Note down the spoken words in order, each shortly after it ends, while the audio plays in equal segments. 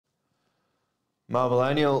Marvel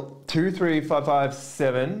Annual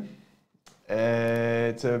 23557.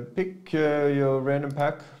 To pick your random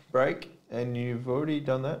pack break, and you've already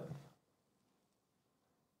done that.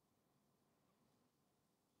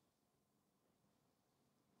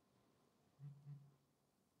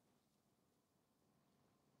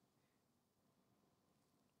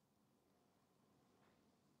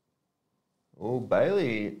 Oh,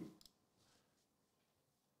 Bailey.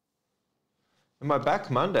 Am I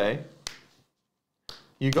back Monday?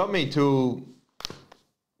 You got me till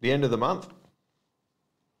the end of the month.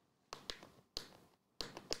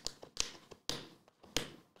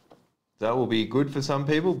 That will be good for some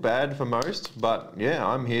people, bad for most. But yeah,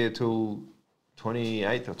 I'm here till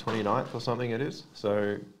 28th or 29th or something it is.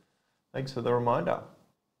 So thanks for the reminder.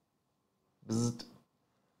 Bzzzt.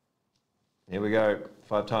 Here we go.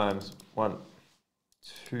 5 times. 1,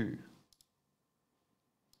 2.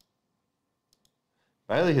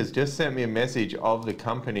 Bailey has just sent me a message of the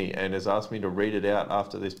company and has asked me to read it out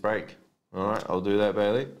after this break. All right, I'll do that,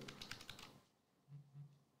 Bailey.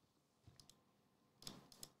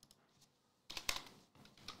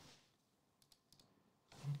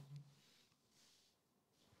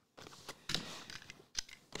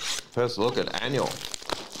 First look at Annual.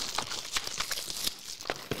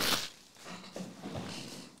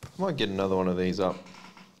 Might get another one of these up.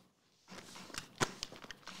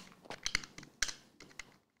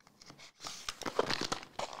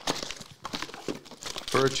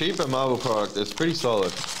 For a cheaper Marvel product, it's pretty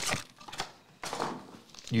solid.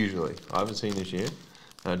 Usually. I haven't seen this year.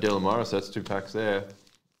 Dylan Morris, that's 2 packs there.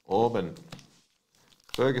 Orban.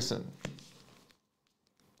 Ferguson.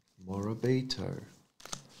 Morabito.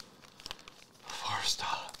 Forrester.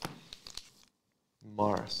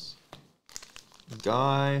 Morris.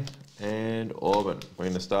 Guy and Orban. We're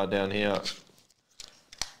going to start down here.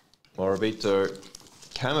 Morabito.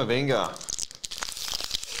 Camavinga.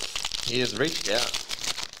 He has reached out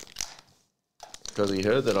because he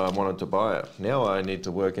heard that I wanted to buy it. Now I need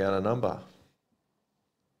to work out a number.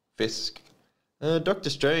 Fisk. Doctor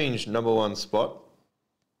Strange, #1 spot.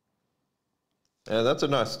 That's a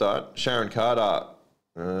nice start. Sharon Carter.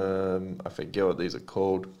 I forget what these are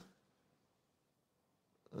called.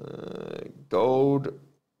 Gold.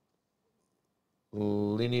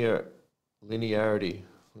 Linearity.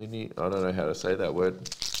 I don't know how to say that word.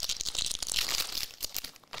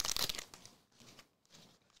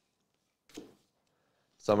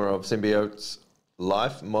 Summer of Symbiotes,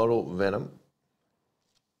 Life Model Venom,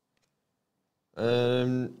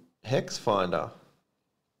 Hex Finder,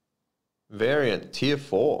 Variant Tier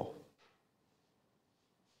 4.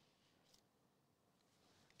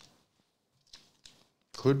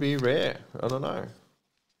 Could be rare. I don't know.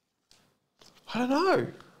 How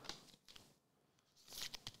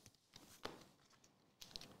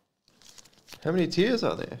many tiers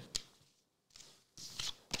are there?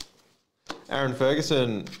 Aaron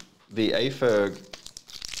Ferguson, the A-Ferg,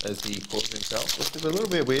 as he calls himself, which is a little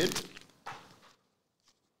bit weird.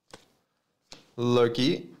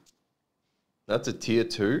 Loki, that's a tier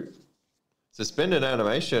 2. Suspended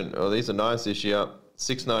animation, oh, these are nice this year.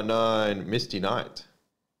 699 Misty Knight.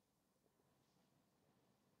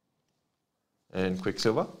 And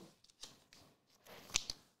Quicksilver.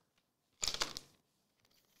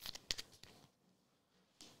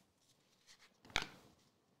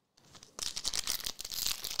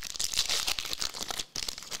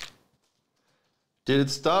 Did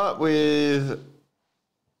it start with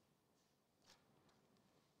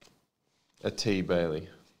a T, Bailey?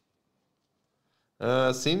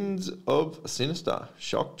 Sins of Sinister,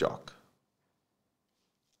 Shock Jock.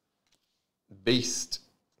 Beast,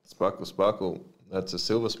 Sparkle Sparkle, that's a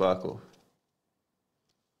Silver Sparkle.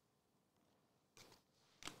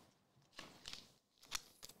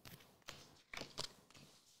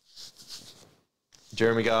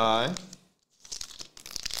 Jeremy Guy.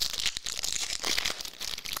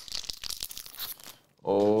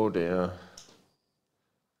 Oh dear.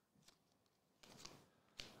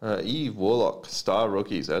 Eve Warlock, Star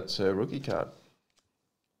Rookies, that's her rookie card.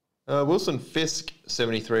 Wilson Fisk,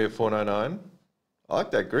 73 of 499. I like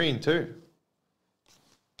that green too.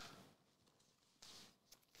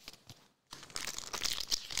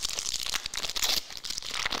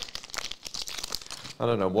 I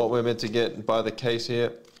don't know what we're meant to get by the case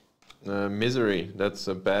here. Misery, that's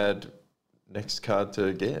a bad next card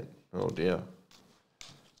to get. Oh dear.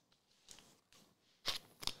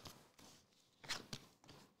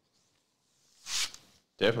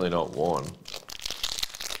 Definitely not worn.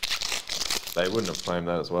 They wouldn't have claimed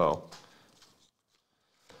that as well.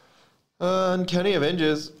 Uncanny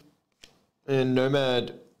Avengers in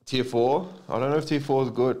Nomad Tier 4. I don't know if Tier 4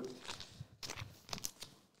 is good.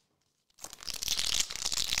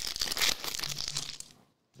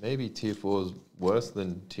 Maybe tier 4 is worse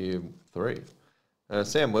than tier 3.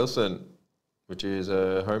 Sam Wilson, which is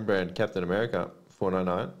a home brand Captain America,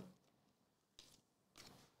 $4.99.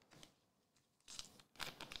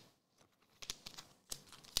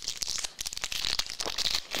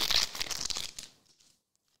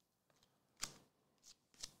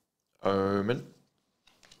 Omen.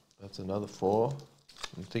 That's another 4.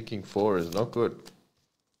 I'm thinking 4 is not good.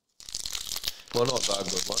 Well, not that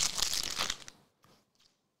good one.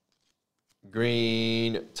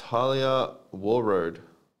 Green Talia Warroad.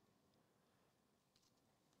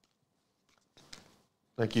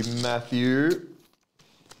 Thank you, Matthew.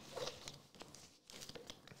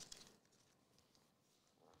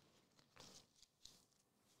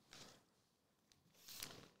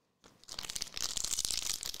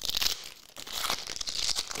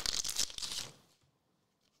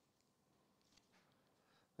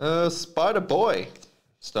 Spider Boy,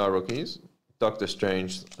 Star Rookies. Doctor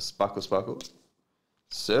Strange, Sparkle Sparkle.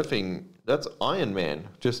 Surfing, that's Iron Man,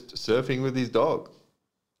 just surfing with his dog.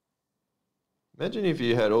 Imagine if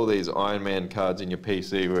you had all these Iron Man cards in your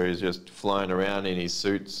PC where he's just flying around in his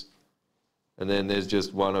suits and then there's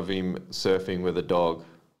just one of him surfing with a dog.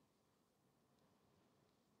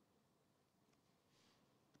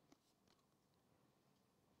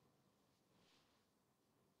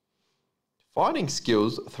 Fighting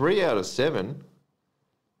skills, 3 out of 7.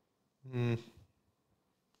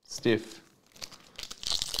 Stiff.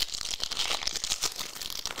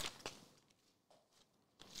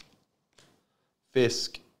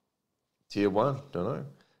 Fisk, tier 1, don't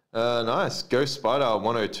know. Nice. Ghost Spider,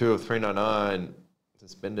 102 of 399.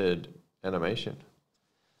 Suspended animation.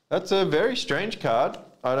 That's a very strange card.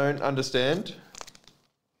 I don't understand.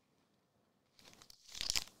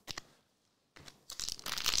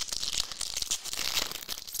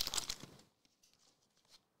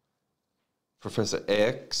 Professor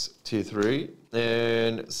X, tier 3,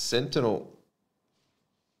 and Sentinel.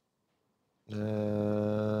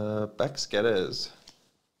 Backscatters.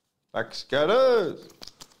 Backscatters!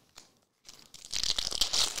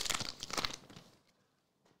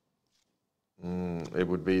 It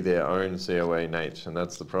would be their own COA, Nate, and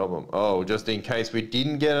that's the problem. Oh, just in case we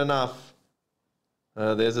didn't get enough.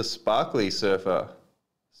 There's a sparkly surfer.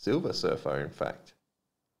 Silver surfer, in fact.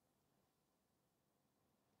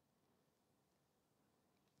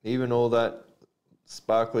 Even all that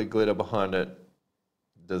sparkly glitter behind it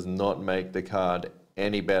does not make the card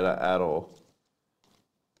any better at all.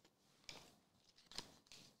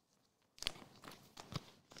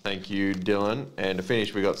 Thank you, Dylan. And to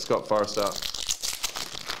finish, we got Scott Forrester.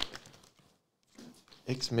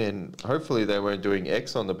 X-Men, hopefully they weren't doing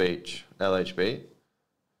X on the beach, LHB.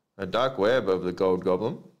 A Dark Web of the Gold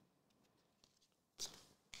Goblin.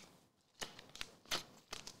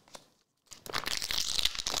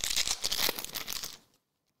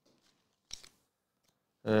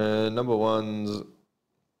 Number 1s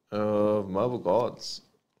of Marvel Gods,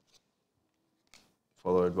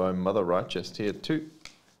 followed by Mother Righteous, tier 2.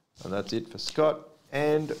 And that's it for Scott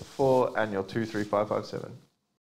and for annual 23557.